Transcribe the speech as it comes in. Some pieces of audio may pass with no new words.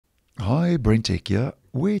Hi, BrenTech here,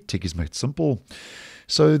 where tech is made simple.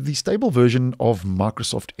 So the stable version of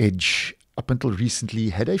Microsoft Edge up until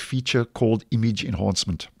recently had a feature called image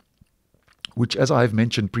enhancement, which, as I have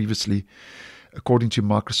mentioned previously, according to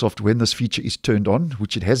Microsoft, when this feature is turned on,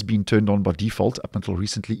 which it has been turned on by default up until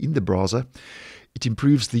recently in the browser, it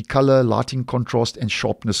improves the color, lighting, contrast, and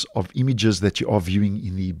sharpness of images that you are viewing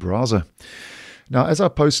in the browser. Now, as I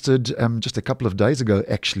posted just a couple of days ago,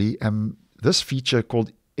 actually, this feature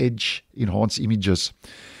called Edge Enhance Images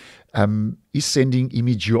is sending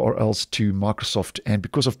image URLs to Microsoft, and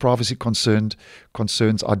because of privacy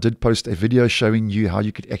concerns, I did post a video showing you how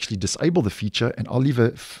you could actually disable the feature, and I'll leave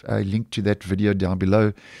a link to that video down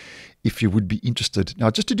below if you would be interested. Now,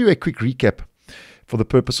 just to do a quick recap for the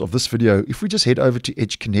purpose of this video, if we just head over to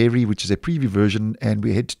Edge Canary, which is a preview version, and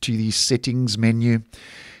we head to the settings menu,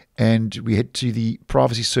 and we head to the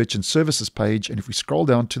privacy search and services page, and if we scroll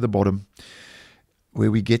down to the bottom where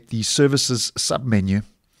we get the services submenu,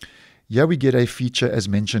 here we get a feature as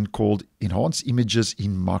mentioned called Enhance Images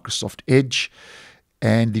in Microsoft Edge,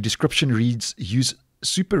 and the description reads, use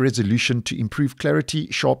super resolution to improve clarity,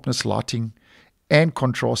 sharpness, lighting, and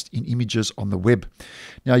contrast in images on the web.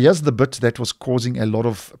 Now, here's the bit that was causing a lot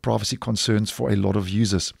of privacy concerns for a lot of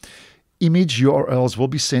users. Image URLs will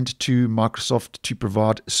be sent to Microsoft to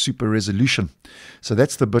provide super resolution. So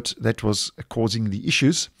that's the bit that was causing the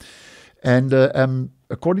issues. And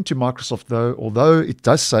according to Microsoft, though, although it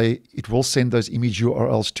does say it will send those image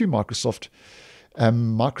URLs to Microsoft,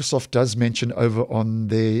 Microsoft does mention over on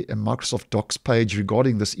their Microsoft Docs page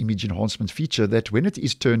regarding this image enhancement feature that when it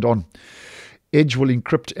is turned on, Edge will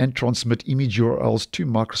encrypt and transmit image URLs to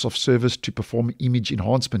Microsoft servers to perform image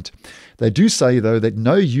enhancement. They do say, though, that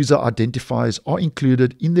no user identifiers are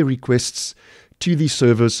included in the requests to these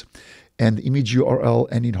servers, and the image URL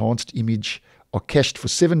and enhanced image are cached for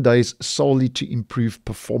 7 days solely to improve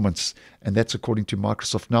performance. And that's according to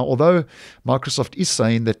Microsoft. Now, although Microsoft is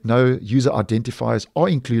saying that no user identifiers are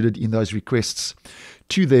included in those requests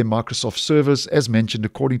to their Microsoft servers, as mentioned,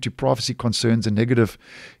 according to privacy concerns and negative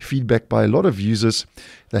feedback by a lot of users,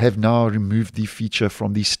 they have now removed the feature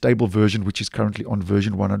from the stable version, which is currently on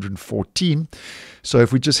version 114. So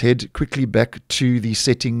if we just head quickly back to the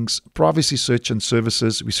settings, privacy search and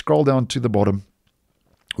services, we scroll down to the bottom,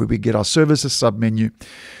 where we get our services submenu,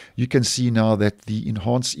 you can see now that the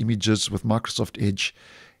enhanced images with Microsoft Edge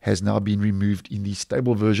has now been removed in the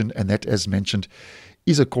stable version, and that, as mentioned,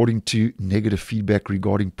 is according to negative feedback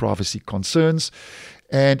regarding privacy concerns.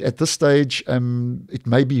 And at this stage, it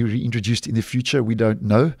may be reintroduced in the future, we don't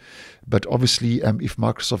know. But obviously, if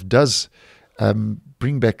Microsoft does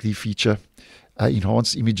bring back the feature,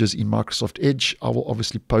 enhance images in Microsoft Edge, I will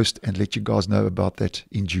obviously post and let you guys know about that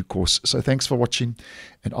in due course. So thanks for watching,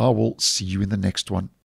 and I will see you in the next one.